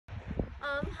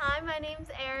Hi, my name's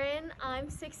Erin. I'm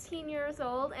 16 years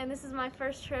old and this is my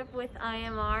first trip with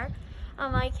IMR.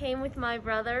 I came with my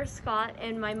brother Scott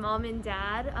and my mom and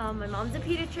dad. My mom's a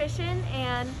pediatrician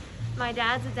and my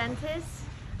dad's a dentist.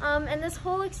 And this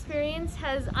whole experience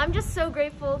I'm just so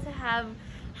grateful to have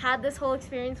had this whole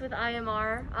experience with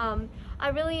IMR. I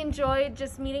really enjoyed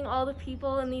just meeting all the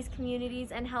people in these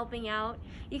communities and helping out.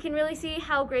 You can really see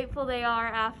how grateful they are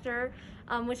after,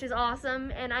 which is awesome.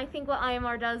 And I think what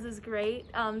IMR does is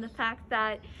great. The fact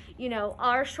that, you know,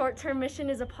 our short-term mission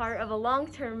is a part of a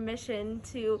long-term mission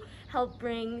to help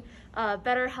bring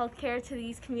better healthcare to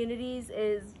these communities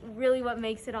is really what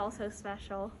makes it all so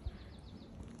special.